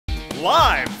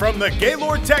Live from the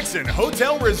Gaylord Texan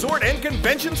Hotel Resort and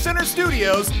Convention Center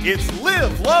studios, it's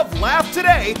Live, Love, Laugh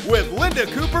Today with Linda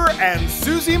Cooper and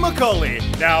Susie McAuley.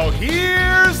 Now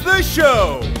here's the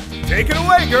show. Take it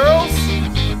away, girls.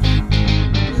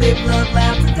 Live, Love,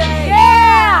 Laugh Today.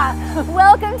 Yeah!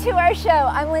 Welcome to our show.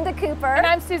 I'm Linda Cooper. And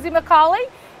I'm Susie McAuley.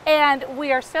 And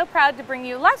we are so proud to bring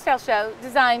you a lifestyle show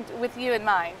designed with you in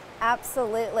mind.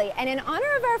 Absolutely. And in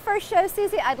honor of our first show,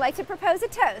 Susie, I'd like to propose a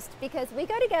toast because we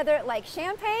go together like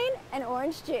champagne and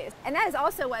orange juice. And that is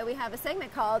also why we have a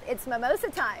segment called It's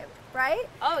Mimosa Time, right?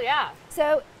 Oh, yeah.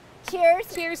 So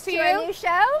cheers. Cheers to our new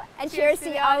show, and cheers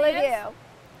to all of you.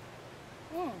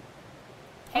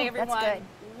 Hey, everyone. That's good.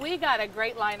 We got a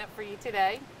great lineup for you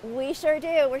today. We sure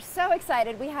do. We're so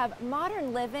excited. We have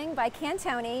Modern Living by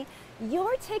Cantoni,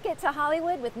 your ticket to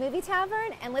Hollywood with Movie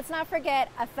Tavern, and let's not forget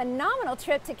a phenomenal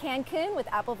trip to Cancun with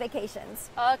Apple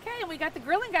Vacations. Okay, and we got the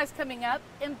grilling guys coming up,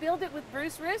 and Build It with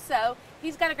Bruce Russo.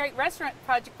 He's got a great restaurant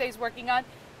project that he's working on.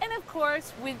 And of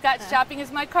course, we've got Shopping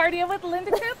is My Cardio with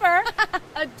Linda Cooper.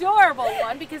 Adorable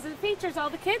one because it features all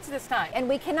the kids this time. And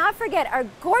we cannot forget our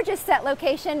gorgeous set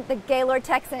location, the Gaylord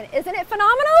Texan. Isn't it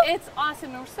phenomenal? It's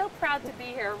awesome. We're so proud to be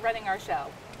here running our show.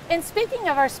 And speaking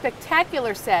of our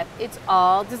spectacular set, it's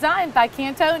all designed by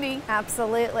Cantoni.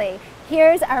 Absolutely.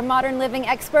 Here's our Modern Living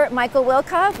expert, Michael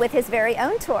Wilcock, with his very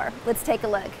own tour. Let's take a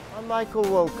look. I'm Michael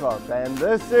Wilcock, and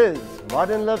this is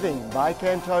Modern Living by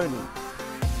Cantoni.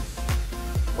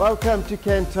 Welcome to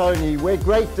Cantoni, where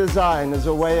great design is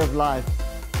a way of life.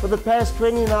 For the past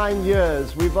 29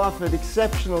 years, we've offered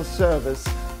exceptional service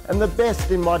and the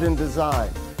best in modern design.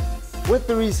 With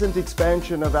the recent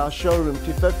expansion of our showroom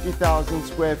to 50,000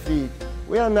 square feet,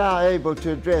 we are now able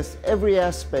to address every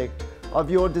aspect of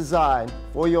your design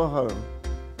for your home.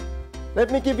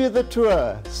 Let me give you the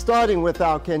tour, starting with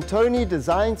our Cantoni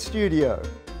Design Studio.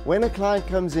 When a client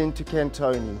comes into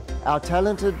Cantoni, our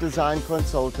talented design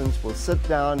consultants will sit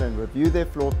down and review their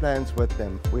floor plans with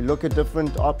them. We look at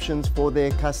different options for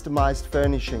their customized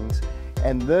furnishings,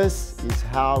 and this is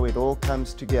how it all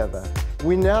comes together.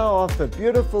 We now offer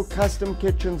beautiful custom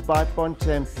kitchens by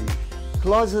Bontempi,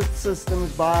 closet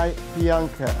systems by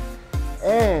Bianca,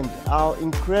 and our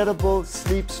incredible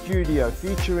sleep studio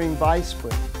featuring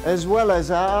Vicesprit, as well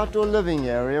as our outdoor living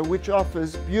area, which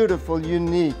offers beautiful,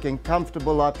 unique and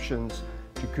comfortable options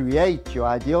to create your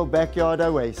ideal backyard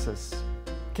oasis.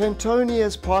 Cantoni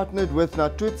has partnered with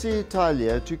Natuzzi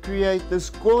Italia to create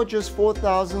this gorgeous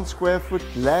 4,000 square foot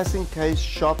glass encased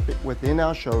shop within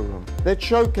our showroom that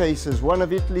showcases one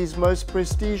of Italy's most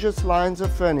prestigious lines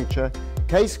of furniture,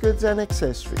 case goods and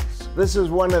accessories. This is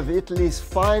one of Italy's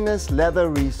finest leather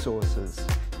resources.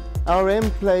 Our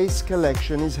M-Place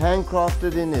collection is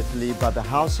handcrafted in Italy by the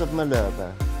House of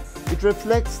Minerva. It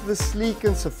reflects the sleek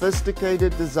and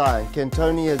sophisticated design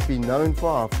Cantoni has been known for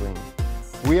offering.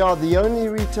 We are the only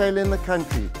retailer in the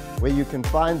country where you can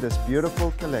find this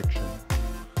beautiful collection.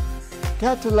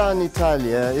 Catalan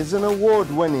Italia is an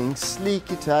award-winning, sleek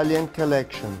Italian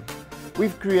collection.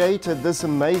 We've created this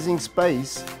amazing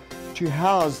space to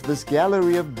house this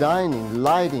gallery of dining,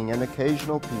 lighting and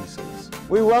occasional pieces.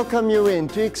 We welcome you in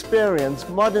to experience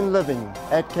modern living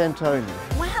at Cantoni.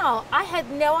 Wow, I had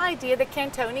no idea that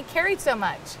Cantoni carried so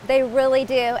much. They really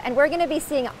do, and we're going to be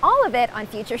seeing all of it on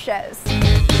future shows.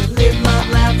 Live, Love,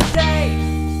 Laugh Today.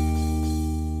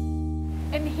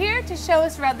 And here to show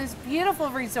us around this beautiful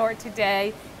resort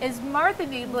today is Martha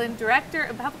Needlin, Director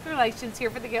of Public Relations here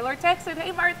for the Gaylord Texan.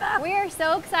 Hey, Martha. We are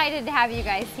so excited to have you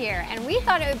guys here, and we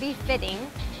thought it would be fitting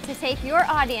to take your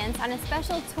audience on a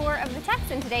special tour of the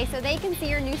Texan today so they can see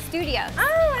your new studios.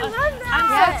 Oh, I love that. I'm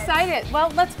so excited.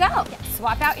 Well, let's go. Yeah,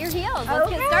 swap out your heels. Let's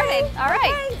get started. All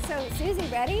right. Okay. So, Susie,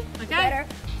 ready? Okay. Better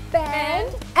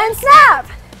bend and snap.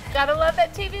 Gotta love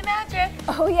that TV magic.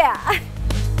 Oh, yeah.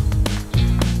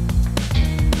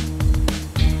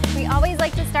 We always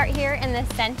like to start here in the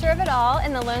center of it all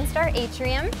in the Lone Star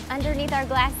Atrium. Underneath our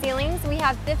glass ceilings, we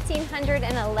have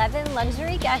 1,511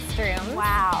 luxury guest rooms.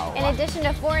 Wow. In addition to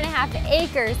 4.5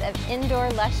 acres of indoor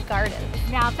lush gardens.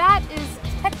 Now that is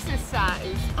Texas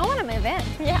size. I want to move in.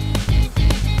 Yeah.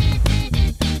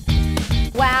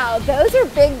 Wow, those are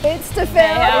big boots to fill.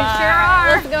 They sure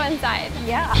are. Let's go inside.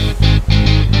 Yeah.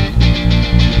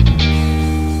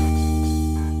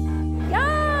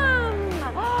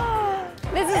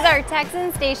 This is our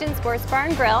Texan Station Sports Bar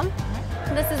and Grill.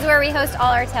 This is where we host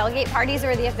all our tailgate parties.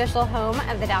 We're the official home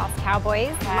of the Dallas Cowboys.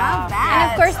 Love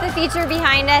that. And of course the feature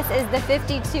behind us is the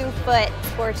 52-foot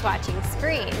sports watching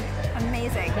screen.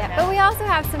 Amazing. Yeah, but we also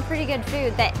have some pretty good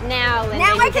food that now Linda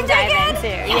Now I you can dive dig in? into.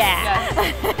 Yes.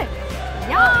 Yeah.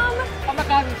 Yum. Oh my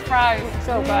God, these fries are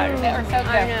so good. They are so good.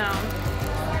 I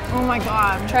know. Oh my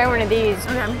God. Try one of these.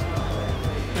 Okay.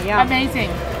 Yeah. Amazing.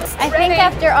 I think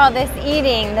after all this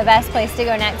eating, the best place to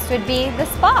go next would be the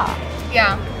spa.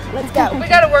 Yeah. Let's go. We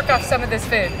got to work off some of this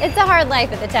food. It's a hard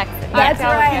life at the Texas. That's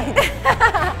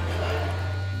right.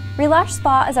 Relash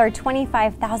Spa is our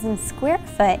 25,000 square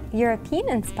foot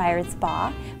European-inspired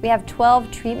spa. We have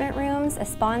 12 treatment rooms, a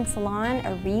spa and salon,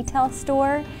 a retail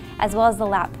store, as well as the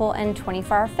lap pool and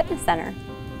 24-hour fitness center.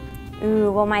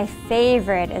 Ooh, well, my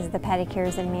favorite is the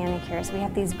pedicures and manicures. We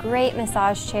have these great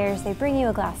massage chairs. They bring you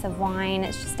a glass of wine.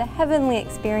 It's just a heavenly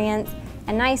experience,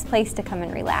 a nice place to come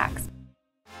and relax.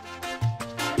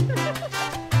 You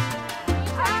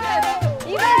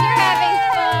guys are having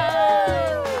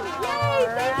fun. Yay,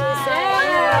 thank you so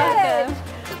much.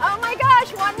 Oh my gosh,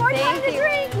 one more time to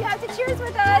drink. You have to cheers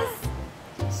with us.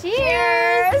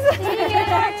 Cheers!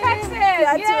 Texas.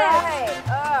 That's yes. right.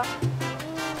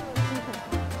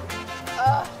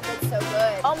 Oh, that's so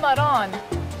good. Oh, maron.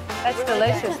 That's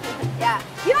Really delicious. good. Yeah,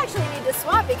 you actually need to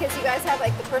swap because you guys have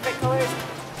like the perfect colors.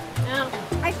 No,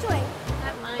 Actually,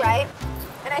 not mine. right?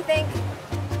 And I think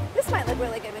this might look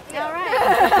really good with you. All right.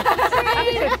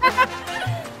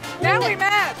 Now we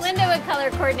match. Linda would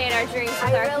color coordinate our drinks with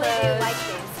I our really clothes. do like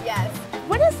these. Yes.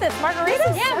 What is this?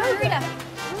 Margarita? Yeah, So margarita. good.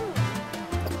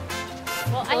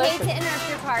 Well, I hate to interrupt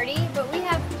your party, but we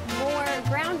have more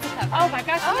ground to cover. Oh my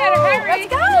gosh, we gotta hurry. Let's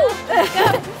go. Let's go.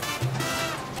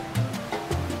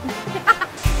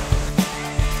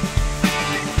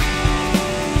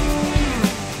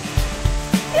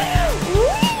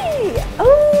 Whee!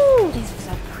 Oh, these are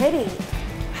so pretty.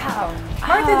 Wow.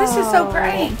 Martha, this is so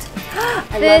great. I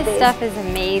love This these. stuff is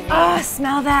amazing. Oh,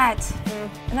 smell that.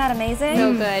 Isn't that amazing?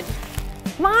 So good.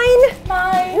 Mine.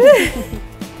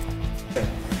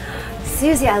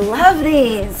 Susie, I love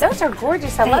these. Those are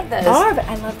gorgeous. I love those. They are, but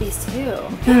I love these too.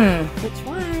 Which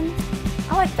one?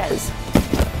 I like those.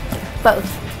 Both.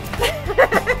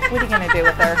 What are you gonna do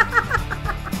with her?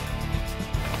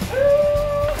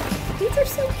 These are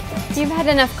so cute. You've had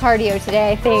enough cardio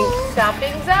today, I think.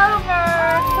 Shopping's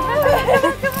over. Come on,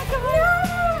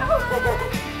 come on, come on.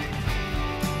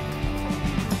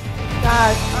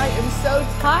 Gosh, I am so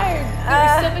tired.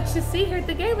 There's so much to see here at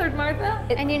the Gaylord, Martha.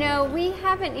 And you know, we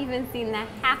haven't even seen the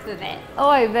half of it.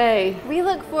 Oy vey. We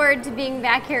look forward to being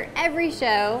back here every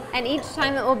show, and each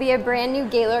time it will be a brand new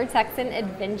Gaylord Texan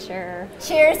adventure.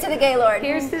 Cheers to the Gaylord.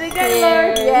 Here's to the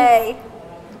Gaylord. Yay.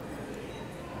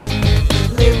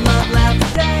 Live, love, laugh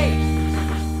today.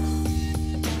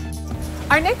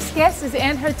 Our next guest is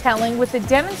Ann Hotelling with a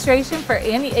demonstration for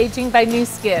anti-aging by New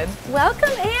Skin. Welcome,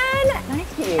 Ann. Thank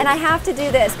you. And I have to do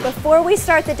this. Before we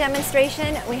start the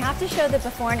demonstration, we have to show the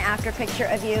before and after picture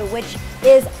of you, which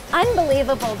is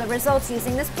unbelievable, the results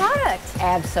using this product.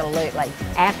 Absolutely.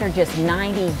 After just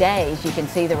 90 days, you can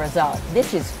see the result.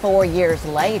 This is 4 years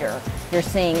later. You're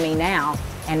seeing me now,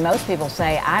 and most people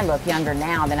say I look younger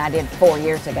now than I did 4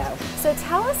 years ago. So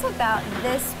tell us about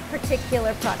this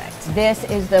particular product. This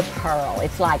is the Pearl.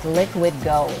 It's like liquid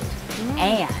gold,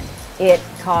 and it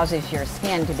causes your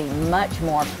skin to be much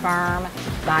more firm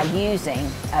by using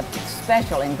a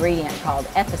special ingredient called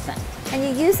epicin. And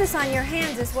you use this on your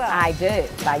hands as well. I do.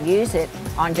 I use it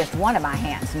on just one of my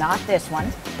hands, not this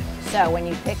one. So when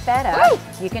you pick that up,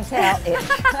 you can tell it.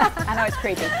 I know it's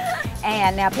creepy.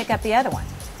 And now pick up the other one.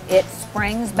 It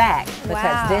springs back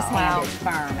because this hand is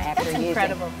firm after That's using.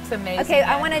 incredible. It's amazing. Okay,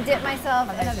 I want to dip myself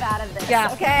in a vat of this. Yeah.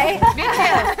 Okay. Me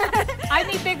too. I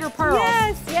need bigger pearls.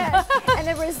 Yes, yes. And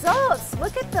the results.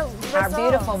 Look at the results. Our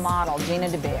beautiful model, Gina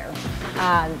DeBeer,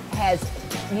 has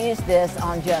used this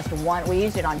on just one. We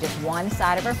used it on just one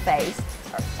side of her face,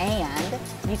 and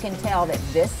you can tell that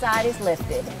this side is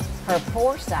lifted, her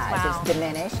pore size is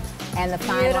diminished, and the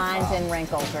fine lines and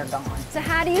wrinkles are gone. So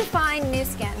how do you find New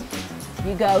Skin?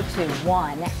 You go to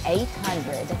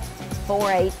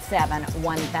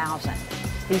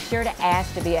 1-800-487-1000. Be sure to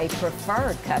ask to be a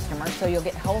preferred customer so you'll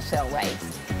get wholesale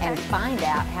rates, and find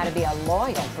out how to be a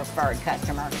loyal preferred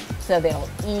customer so they'll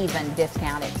even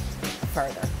discount it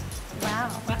further. Wow.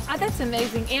 Wow, that's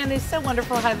amazing. Ann, it's so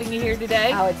wonderful having you here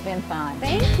today. Oh, it's been fun.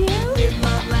 Thank you. Live,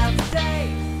 love, laugh today.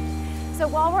 So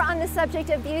while we're on the subject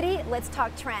of beauty, let's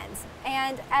talk trends.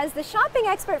 And as the shopping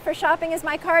expert for Shopping is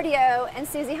My Cardio and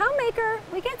Susie Homemaker,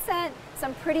 we get sent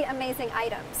some pretty amazing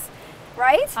items,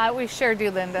 right? We sure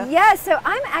do, Linda. Yes, so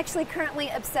I'm actually currently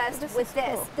obsessed with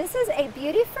this. cool. This is a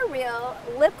Beauty for Real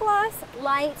lip gloss,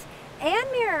 light, and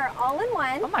mirror all in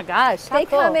one. Oh my gosh, how They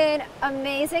cool. come in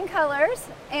amazing colors,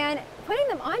 and putting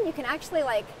them on, you can actually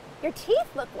your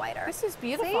teeth look whiter. This is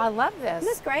beautiful. See? I love this.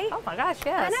 Isn't this great? Oh my gosh,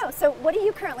 yes. I know. So what are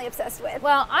you currently obsessed with?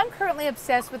 Well, I'm currently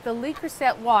obsessed with the Le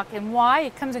Creuset Walk, and why?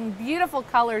 It comes in beautiful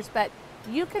colors, but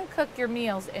you can cook your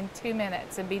meals in 2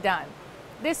 minutes and be done.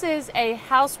 This is a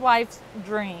housewife's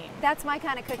dream. That's my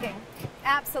kind of cooking.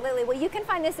 Absolutely. Well, you can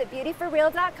find this at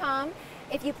beautyforreal.com.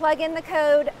 If you plug in the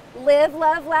code Live,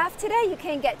 Love, Laugh today, you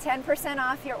can get 10%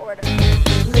 off your order.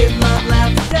 Live, love,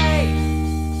 laugh today.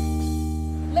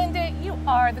 Linda, you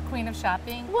are the queen of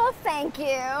shopping. Well, thank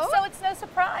you. So it's no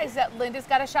surprise that Linda's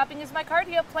got a Shopping is My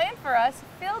Cardio planned for us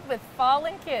filled with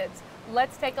fallen kids.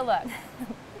 Let's take a look.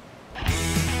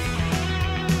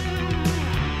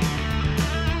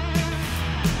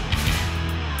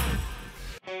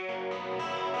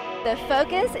 The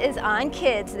focus is on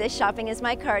kids this Shopping is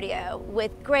My Cardio,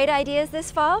 with great ideas this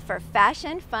fall for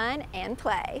fashion, fun, and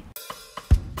play.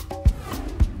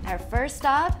 Our first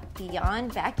stop,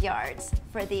 Beyond Backyards,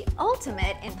 for the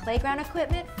ultimate in playground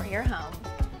equipment for your home.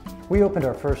 We opened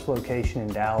our first location in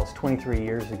Dallas 23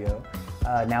 years ago.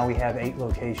 Now we have 8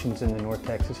 locations in the North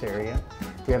Texas area.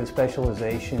 We have a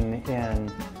specialization in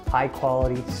high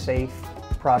quality, safe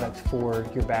products for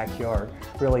your backyard.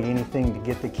 Really anything to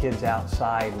get the kids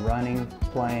outside, running,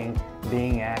 playing,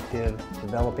 being active,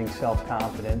 developing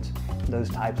self-confidence, those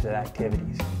types of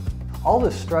activities. All the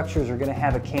structures are going to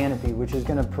have a canopy which is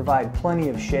going to provide plenty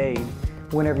of shade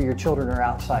whenever your children are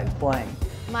outside playing.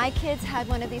 My kids had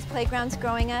one of these playgrounds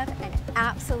growing up and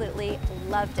absolutely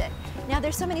loved it. Now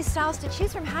there's so many styles to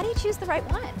choose from. How do you choose the right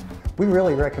one? We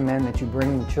really recommend that you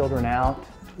bring the children out,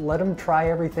 let them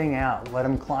try everything out, let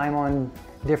them climb on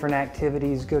different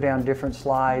activities, go down different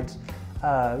slides,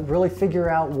 really figure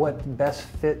out what best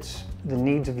fits the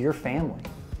needs of your family.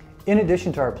 In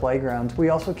addition to our playgrounds, we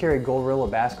also carry Gorilla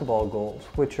basketball goals,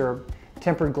 which are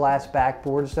tempered glass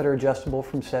backboards that are adjustable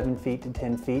from 7 feet to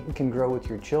 10 feet and can grow with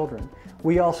your children.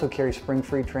 We also carry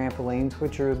spring-free trampolines,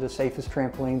 which are the safest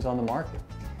trampolines on the market.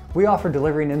 We offer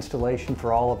delivery and installation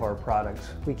for all of our products.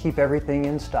 We keep everything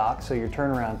in stock so your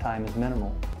turnaround time is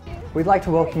minimal. We'd like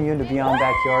to welcome you into Beyond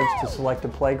Backyards to select a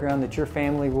playground that your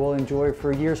family will enjoy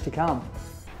for years to come.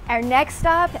 Our next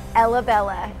stop, Ella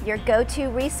Bella, your go-to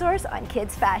resource on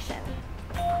kids fashion.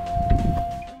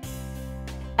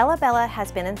 Ella Bella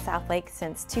has been in Southlake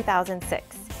since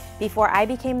 2006. Before I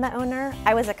became the owner,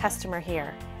 I was a customer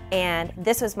here, and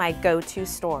this was my go-to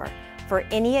store. For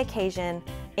any occasion,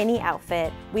 any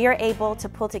outfit, we are able to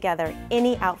pull together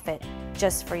any outfit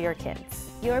just for your kids.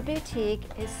 Your boutique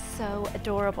is so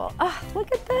adorable. Oh,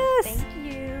 look at this.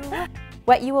 Thank you.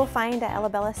 What you will find at Ella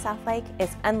Bella Southlake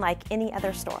is unlike any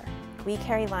other store. We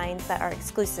carry lines that are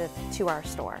exclusive to our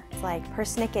store. It's like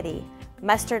persnickety,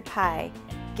 mustard pie,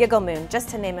 Giggle Moon, just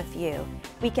to name a few.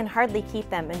 We can hardly keep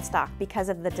them in stock because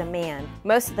of the demand.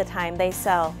 Most of the time they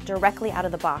sell directly out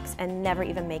of the box and never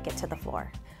even make it to the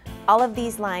floor. All of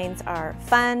these lines are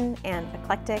fun and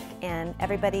eclectic and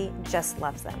everybody just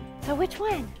loves them. So which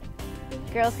one?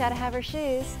 Girl's gotta have her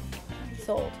shoes.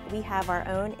 Sold. We have our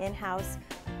own in-house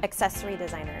accessory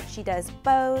designer. She does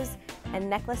bows and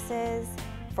necklaces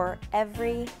for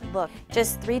every look.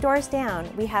 Just 3 doors down,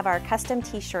 we have our custom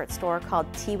t-shirt store called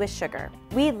Tea with Sugar.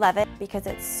 We love it because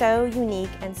it's so unique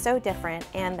and so different,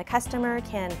 and the customer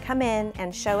can come in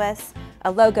and show us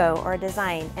a logo or a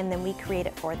design, and then we create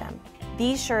it for them.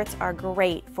 These shirts are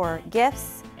great for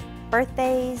gifts,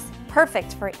 birthdays,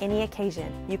 perfect for any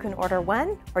occasion. You can order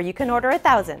 1 or you can order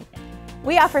 1,000.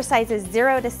 We offer sizes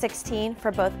 0 to 16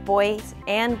 for both boys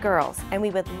and girls, and we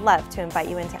would love to invite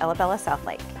you into Ella Bella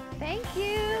Southlake. Thank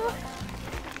you.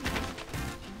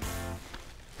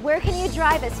 Where can you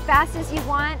drive as fast as you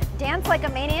want, dance like a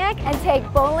maniac, and take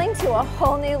bowling to a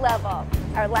whole new level?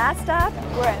 Our last stop,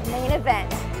 we're at Main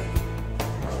Event.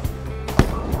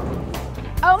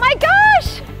 Oh my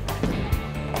gosh!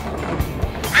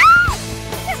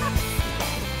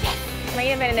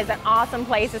 Main Event is an awesome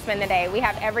place to spend the day. We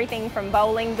have everything from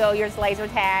bowling, billiards, laser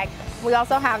tag. We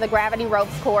also have the gravity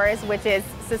ropes course, which is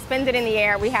suspended in the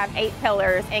air. We have 8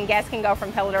 pillars, and guests can go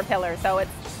from pillar to pillar, so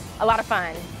it's a lot of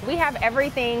fun. We have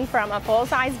everything from a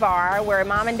full-size bar where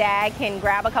mom and dad can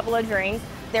grab a couple of drinks.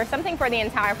 There's something for the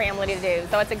entire family to do,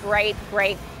 so it's a great,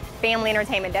 great family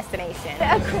entertainment destination.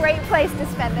 A great place to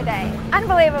spend the day.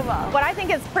 Unbelievable. What I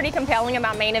think is pretty compelling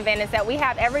about Main Event is that we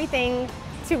have everything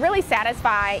to really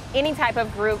satisfy any type of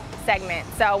group segment.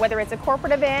 So whether it's a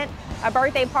corporate event, a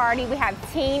birthday party, we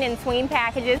have teen and tween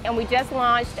packages, and we just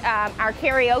launched our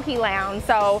karaoke lounge.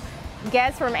 So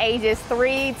guests from ages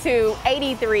 3 to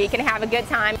 83 can have a good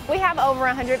time. We have over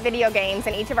 100 video games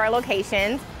in each of our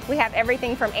locations. We have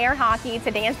everything from air hockey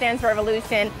to Dance Dance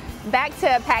Revolution, back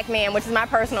to Pac-Man, which is my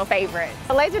personal favorite.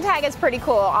 The laser tag is pretty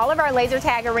cool. All of our laser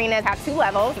tag arenas have 2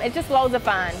 levels. It's just loads of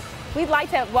fun. We'd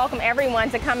like to welcome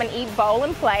everyone to come and eat, bowl,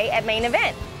 and play at Main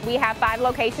Event. We have 5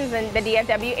 locations in the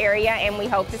DFW area, and we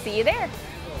hope to see you there.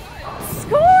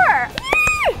 Score!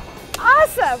 Yay!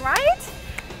 Awesome, right?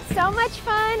 so much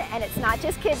fun, and it's not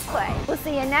just kids play. We'll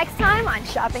see you next time on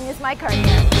Shopping is My Cardio.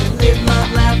 Live,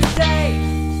 love, laugh today.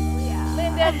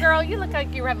 Linda, girl, you look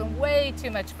like you're having way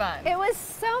too much fun. It was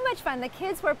so much fun. The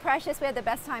kids were precious. We had the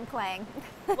best time playing.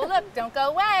 Well, look, don't go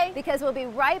away. Because we'll be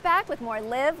right back with more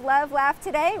Live, Love, Laugh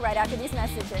today, right after these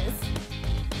messages.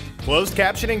 Closed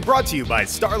captioning brought to you by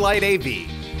Starlight AV.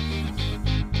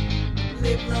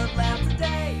 Live, love, laugh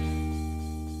today.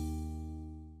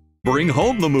 Bring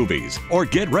home the movies or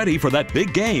get ready for that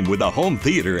big game with the home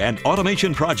theater and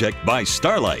automation project by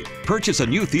Starlight. Purchase a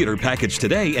new theater package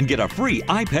today and get a free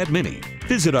iPad mini.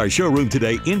 Visit our showroom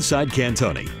today inside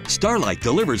Cantoni. Starlight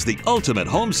delivers the ultimate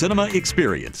home cinema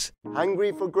experience.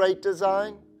 Hungry for great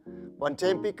design?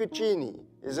 Bontempi Cucini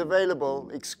is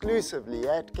available exclusively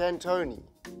at Cantoni.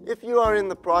 If you are in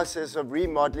the process of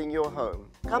remodeling your home,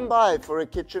 come by for a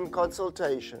kitchen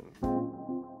consultation.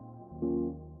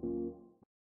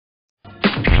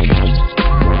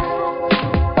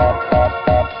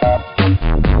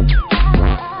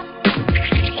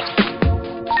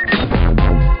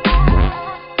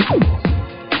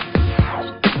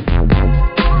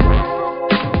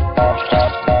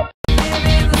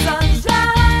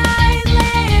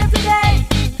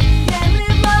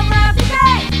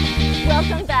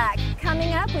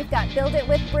 Build It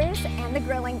with Bruce and the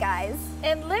Grilling Guys.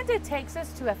 And Linda takes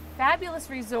us to a fabulous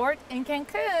resort in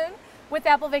Cancun with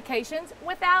Apple Vacations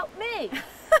without me.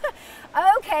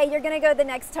 Okay, you're gonna go the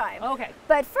next time. Okay.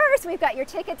 But first, we've got your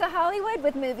ticket to Hollywood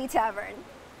with Movie Tavern.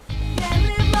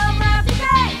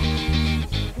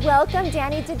 Welcome,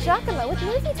 Danny DiGiacomo with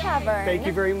Movie Tavern. Thank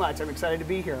you very much. I'm excited to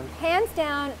be here. Hands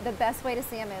down, the best way to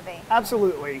see a movie.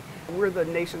 Absolutely. We're the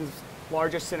nation's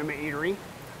largest cinema eatery.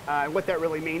 What that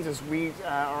really means is we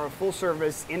are a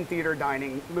full-service in-theater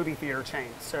dining movie theater chain.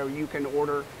 So you can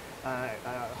order a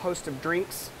host of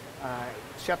drinks,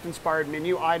 chef-inspired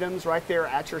menu items right there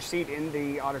at your seat in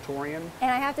the auditorium.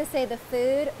 And I have to say the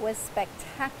food was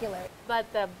spectacular.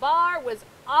 But the bar was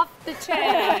off the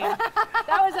chain.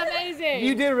 That was amazing.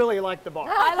 You did really like the bar.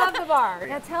 I love the bar.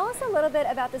 Now tell us a little bit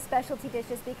about the specialty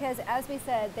dishes because as we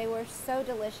said, they were so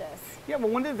delicious. Yeah, well,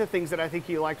 one of the things that I think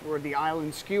you liked were the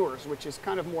island skewers, which is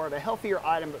kind of more of a healthier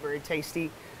item but very tasty.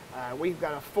 We've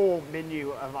got a full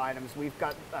menu of items. We've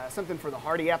got something for the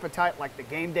hearty appetite, like the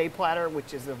game day platter,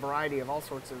 which is a variety of all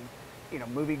sorts of,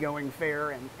 movie-going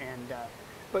fare.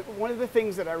 But one of the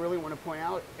things that I really want to point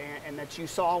out, and that you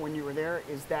saw when you were there,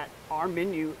 is that our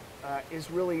menu is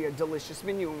really a delicious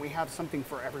menu, and we have something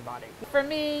for everybody. For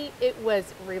me, it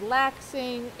was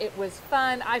relaxing. It was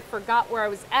fun. I forgot where I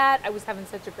was at. I was having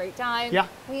such a great time. Yeah.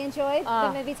 We enjoyed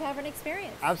the Movie Tavern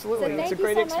experience. Absolutely. So it's a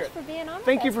great thank you so much experience. for being on with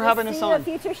Thank you us. for having us on. We'll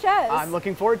see you at future shows. I'm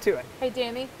looking forward to it. Hey,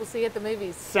 Danny, we'll see you at the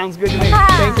movies. Sounds good to me.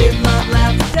 Thank you. Live, love,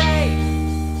 laugh today.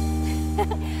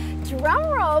 Drum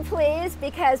roll, please,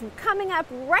 because coming up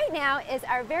right now is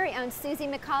our very own Susie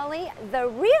McAuley, the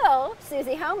real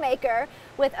Susie Homemaker,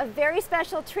 with a very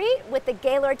special treat with the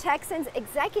Gaylord Texans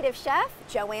executive chef,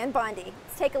 Joanne Bondi.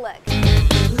 Let's take a look.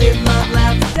 Live, love,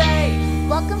 laugh today.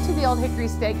 Welcome to the Old Hickory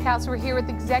Steakhouse. We're here with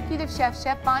executive chef,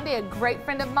 Chef Bondi, a great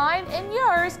friend of mine and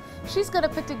yours. She's going to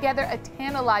put together a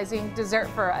tantalizing dessert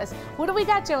for us. What do we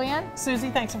got, Joanne? Susie,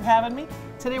 thanks for having me.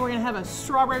 Today we're going to have a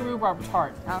strawberry rhubarb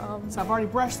tart. So I've already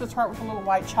brushed the tart with a little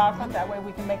white chocolate. That way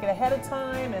we can make it ahead of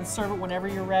time and serve it whenever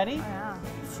you're ready. Yeah.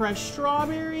 Fresh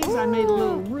strawberries. I made a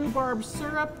little rhubarb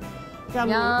syrup. Got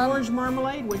a little orange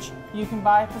marmalade, which you can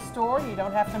buy at the store. You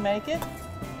don't have to make it.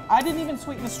 I didn't even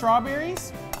sweeten the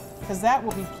strawberries, because that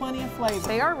will be plenty of flavor.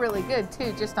 They are really good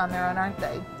too, just on their own, aren't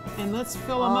they? And let's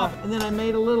fill them up. And then I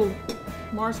made a little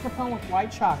mascarpone with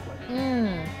white chocolate.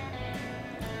 Mmm.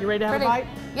 You ready to have a bite?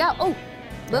 Yeah. Oh,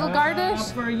 little garnish.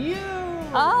 For you.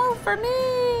 Oh, for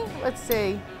me. Let's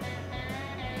see.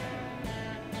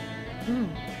 Mmm.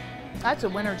 That's a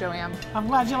winner, Joanne. I'm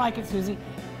glad you like it, Susie.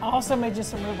 I also made you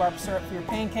some rhubarb syrup for your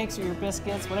pancakes or your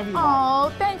biscuits, whatever you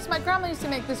want. Oh, thanks. My grandma used to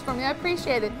make this for me. I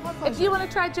appreciate it. If you want to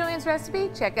try Joanne's recipe,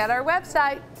 check out our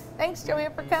website. Thanks,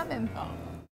 Joanne, for coming.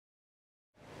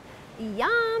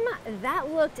 Yum,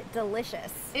 that looked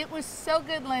delicious. It was so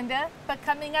good, Linda. But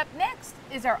coming up next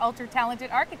is our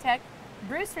ultra-talented architect,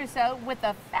 Bruce Rousseau, with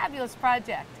a fabulous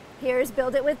project. Here's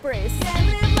Build It with Bruce.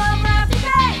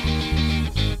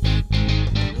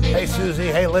 Hey Susie,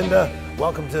 hey Linda.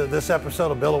 Welcome to this episode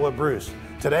of Build It with Bruce.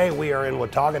 Today we are in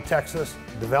Watauga, Texas,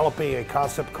 developing a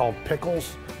concept called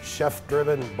Pickles,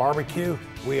 chef-driven barbecue.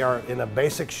 We are in a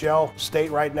basic shell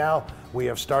state right now. We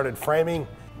have started framing.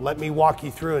 Let me walk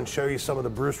you through and show you some of the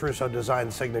Bruce Rousseau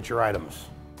designed signature items.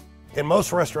 In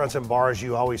most restaurants and bars,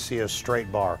 you always see a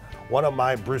straight bar. One of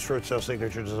my Bruce Rousseau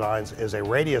signature designs is a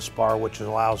radius bar, which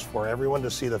allows for everyone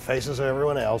to see the faces of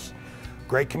everyone else.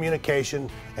 great communication,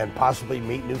 and possibly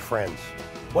meet new friends.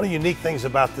 One of the unique things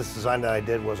about this design that I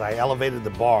did was I elevated the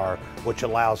bar, which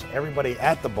allows everybody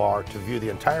at the bar to view the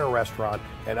entire restaurant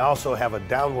and also have a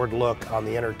downward look on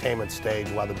the entertainment stage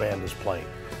while the band is playing.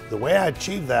 The way I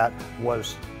achieved that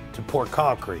was to pour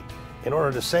concrete. In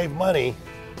order to save money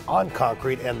on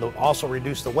concrete and also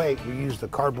reduce the weight, we used the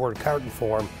cardboard carton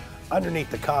form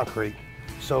underneath the concrete,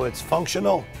 so it's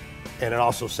functional and it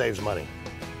also saves money.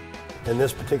 In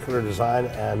this particular design,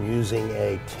 I'm using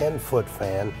a 10-foot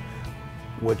fan,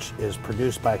 which is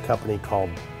produced by a company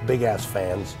called Big Ass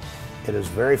Fans. It is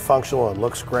very functional, it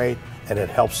looks great, and it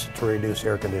helps to reduce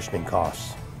air conditioning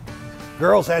costs.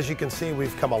 Girls, as you can see,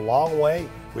 we've come a long way.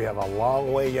 We have a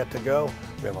long way yet to go.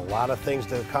 We have a lot of things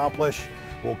to accomplish.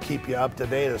 We'll keep you up to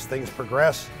date as things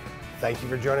progress. Thank you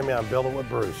for joining me on Building with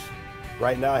Bruce.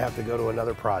 Right now I have to go to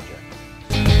another project.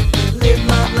 Live,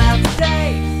 love, laugh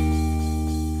today.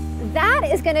 That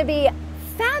is going to be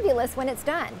fabulous when it's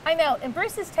done. I know, and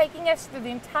Bruce is taking us through the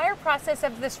entire process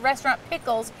of this restaurant,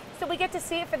 Pickles, so we get to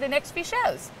see it for the next few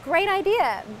shows. Great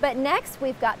idea. But next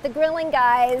we've got the grilling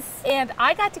guys. And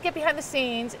I got to get behind the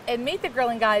scenes and meet the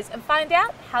grilling guys and find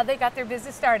out how they got their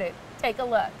business started. Take a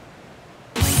look.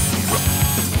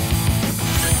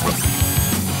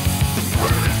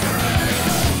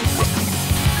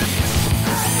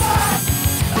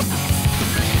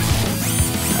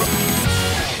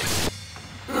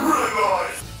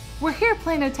 We're here at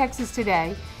Plano, Texas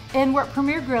today, and we're at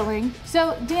Premier Grilling.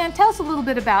 So, Dan, tell us a little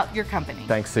bit about your company.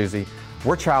 Thanks, Susie.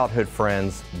 We're childhood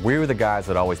friends. We were the guys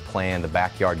that always planned the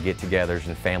backyard get-togethers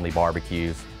and family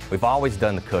barbecues. We've always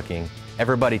done the cooking.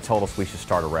 Everybody told us we should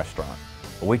start a restaurant.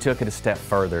 But we took it a step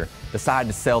further,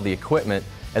 decided to sell the equipment,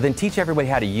 and then teach everybody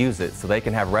how to use it so they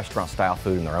can have restaurant-style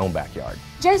food in their own backyard.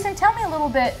 Jason, tell me a little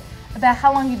bit about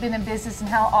how long you've been in business and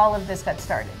how all of this got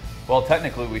started. Well,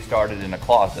 technically we started in a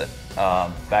closet.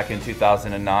 Back in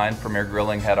 2009, Premier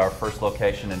Grilling had our first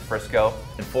location in Frisco.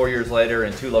 And 4 years later,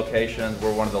 in 2 locations,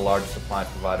 we're one of the largest appliance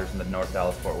providers in the North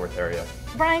Dallas-Fort Worth area.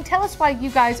 Brian, tell us why you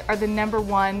guys are the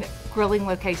 #1 grilling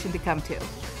location to come to.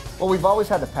 Well, we've always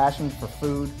had the passion for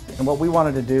food, and what we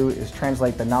wanted to do is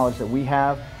translate the knowledge that we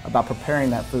have about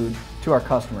preparing that food to our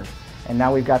customers. And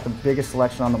now we've got the biggest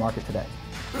selection on the market today.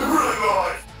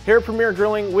 Here at Premier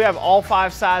Grilling, we have all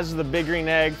 5 sizes of the Big Green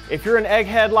Egg. If you're an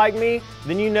egghead like me,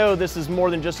 then you know this is more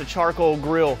than just a charcoal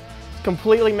grill. It's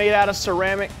completely made out of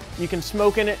ceramic. You can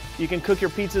smoke in it, you can cook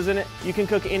your pizzas in it, you can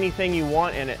cook anything you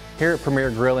want in it. Here at Premier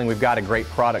Grilling, we've got a great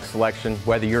product selection.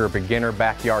 Whether you're a beginner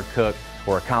backyard cook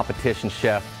or a competition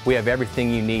chef, we have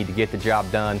everything you need to get the job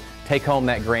done, take home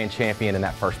that grand champion and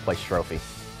that first place trophy.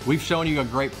 We've shown you a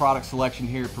great product selection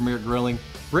here at Premier Grilling.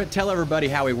 Brent, tell everybody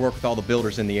how we work with all the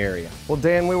builders in the area. Well,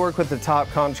 Dan, we work with the top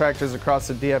contractors across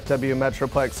the DFW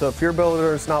Metroplex, so if your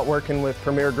builder is not working with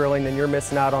Premier Grilling, then you're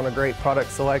missing out on a great product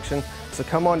selection. So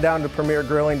come on down to Premier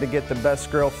Grilling to get the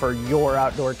best grill for your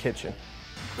outdoor kitchen.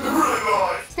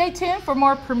 Stay tuned for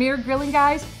more Premier Grilling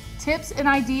guys, tips and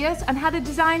ideas on how to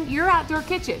design your outdoor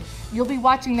kitchen. You'll be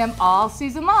watching them all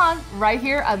season long right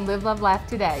here on Live, Love, Laugh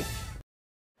Today.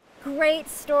 Great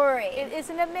story. It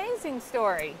is an amazing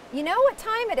story. You know what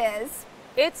time it is?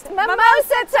 It's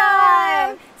mimosa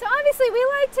time! So obviously we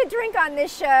like to drink on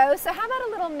this show, so how about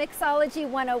a little mixology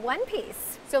 101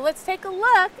 piece? So let's take a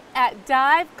look at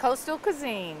Dive Coastal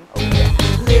Cuisine.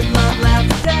 Live, love, laugh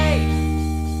today.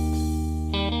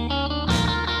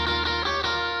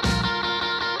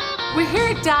 We're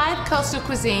here at Dive Coastal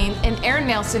Cuisine, and Erin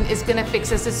Nelson is going to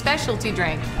fix us a specialty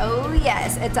drink. Oh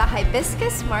yes, it's a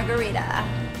hibiscus margarita.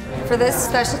 For this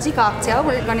specialty cocktail,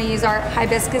 we're going to use our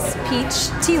hibiscus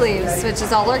peach tea leaves, which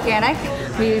is all organic.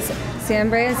 We use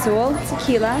Sambre Azul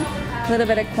tequila, a little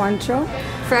bit of Cointreau,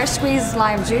 fresh squeezed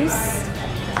lime juice,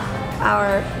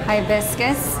 our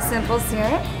hibiscus simple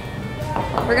syrup.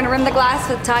 We're going to rim the glass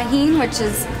with tahini, which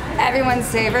is everyone's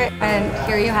favorite. And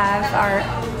here you have our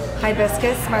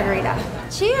hibiscus margarita.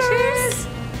 Cheers! Cheers!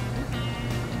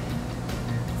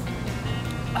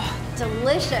 Oh,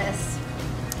 delicious.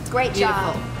 Great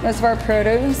job. Most of our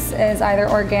produce is either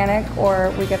organic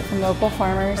or we get it from local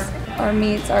farmers. Our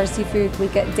meats, our seafood, we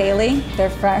get daily. They're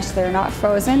fresh, they're not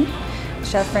frozen.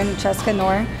 Chef Francesca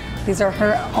Knorr, these are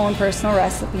her own personal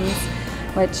recipes,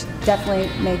 which definitely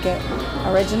make it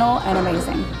original and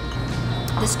amazing.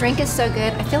 This drink is so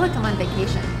good, I feel like I'm on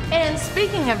vacation. And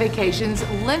speaking of vacations,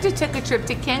 Linda took a trip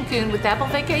to Cancun with Apple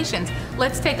Vacations.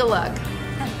 Let's take a look.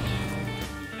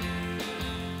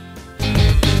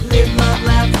 Live, love,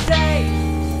 laugh today.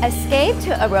 Escape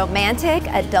to a romantic,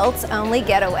 adults-only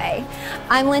getaway.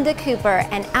 I'm Linda Cooper,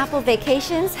 and Apple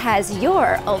Vacations has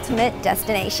your ultimate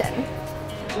destination.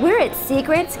 We're at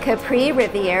Secrets Capri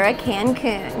Riviera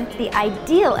Cancun, the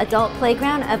ideal adult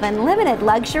playground of unlimited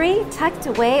luxury tucked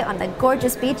away on the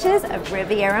gorgeous beaches of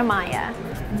Riviera Maya.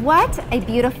 What a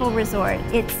beautiful resort.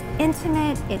 It's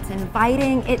intimate, it's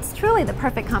inviting, it's truly the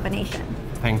perfect combination.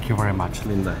 Thank you very much,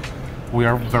 Linda. We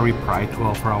are very proud to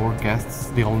offer our guests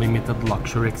the unlimited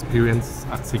luxury experience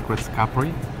at Secrets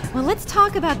Capri. Well, let's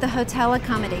talk about the hotel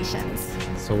accommodations.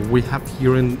 So we have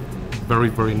here in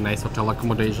very nice hotel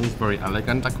accommodations, very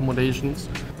elegant accommodations.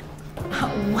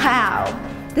 Oh, wow,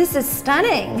 this is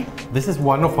stunning. This is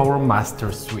one of our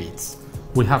master suites.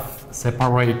 We have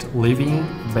separate living,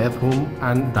 bedroom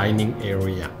and dining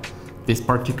area. This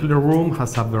particular room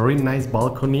has a very nice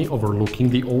balcony overlooking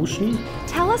the ocean.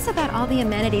 Tell us about all the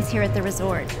amenities here at the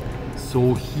resort.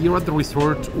 So here at the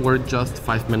resort, we're just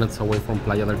 5 minutes away from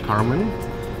Playa del Carmen.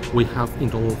 We have in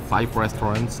total 5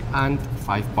 restaurants and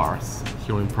 5 bars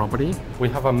here in property. We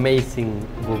have amazing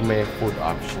gourmet food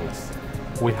options.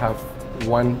 We have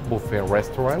one buffet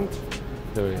restaurant,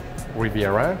 the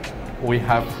Riviera. We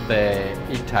have the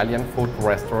Italian food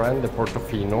restaurant, the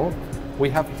Portofino. We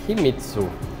have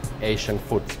Himitsu, Asian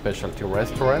food specialty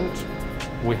restaurant.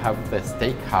 We have the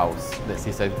steakhouse, the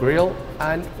Seaside Grill,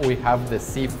 and we have the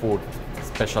seafood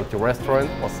specialty restaurant,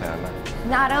 Oceana.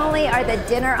 Not only are the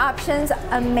dinner options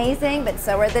amazing, but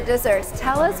so are the desserts.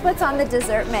 Tell us what's on the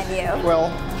dessert menu. Well,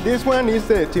 this one is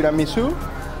the tiramisu,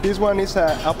 this one is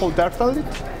an apple tartlet,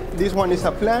 this one is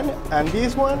a flan, and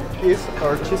this one is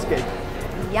our cheesecake.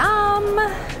 Yum!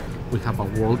 We have a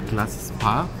world-class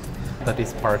spa that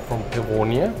is part from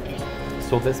Pevonia.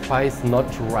 So the spa is not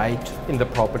right in the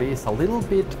property, it's a little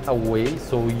bit away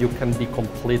so you can be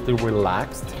completely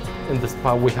relaxed. In the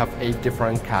spa we have 8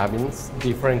 different cabins,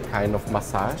 different kind of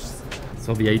massages.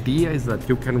 So the idea is that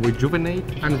you can rejuvenate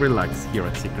and relax here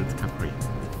at Secrets Capri.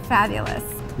 Fabulous.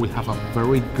 We have a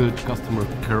very good customer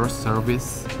care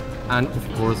service, and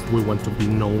of course we want to be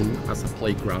known as a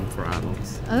playground for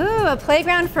adults. Ooh, a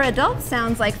playground for adults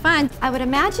sounds like fun. I would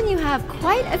imagine you have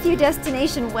quite a few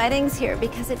destination weddings here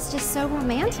because it's just so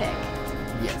romantic.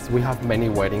 Yes, we have many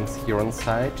weddings here on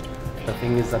site. The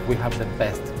thing is that we have the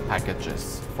best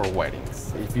packages for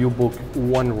weddings. If you book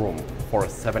one room for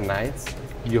 7 nights,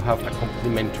 you have a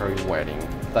complimentary wedding.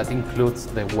 That includes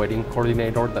the wedding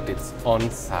coordinator that is on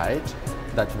site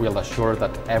that will assure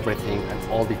that everything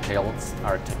and all details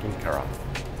are taken care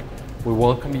of. We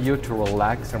welcome you to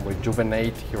relax and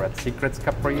rejuvenate here at Secrets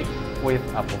Capri with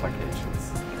Apple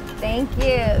Vacations. Thank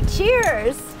you.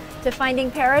 Cheers to finding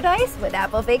paradise with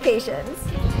Apple Vacations.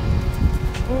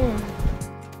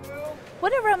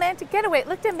 What a romantic getaway. It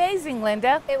looked amazing,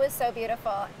 Linda. It was so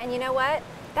beautiful. And you know what?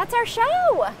 That's our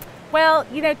show. Well,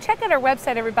 you know, check out our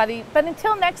website, everybody. But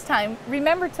until next time,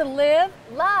 remember to live,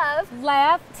 love,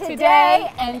 laugh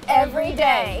today and every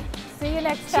day. See you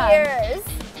next time. Cheers.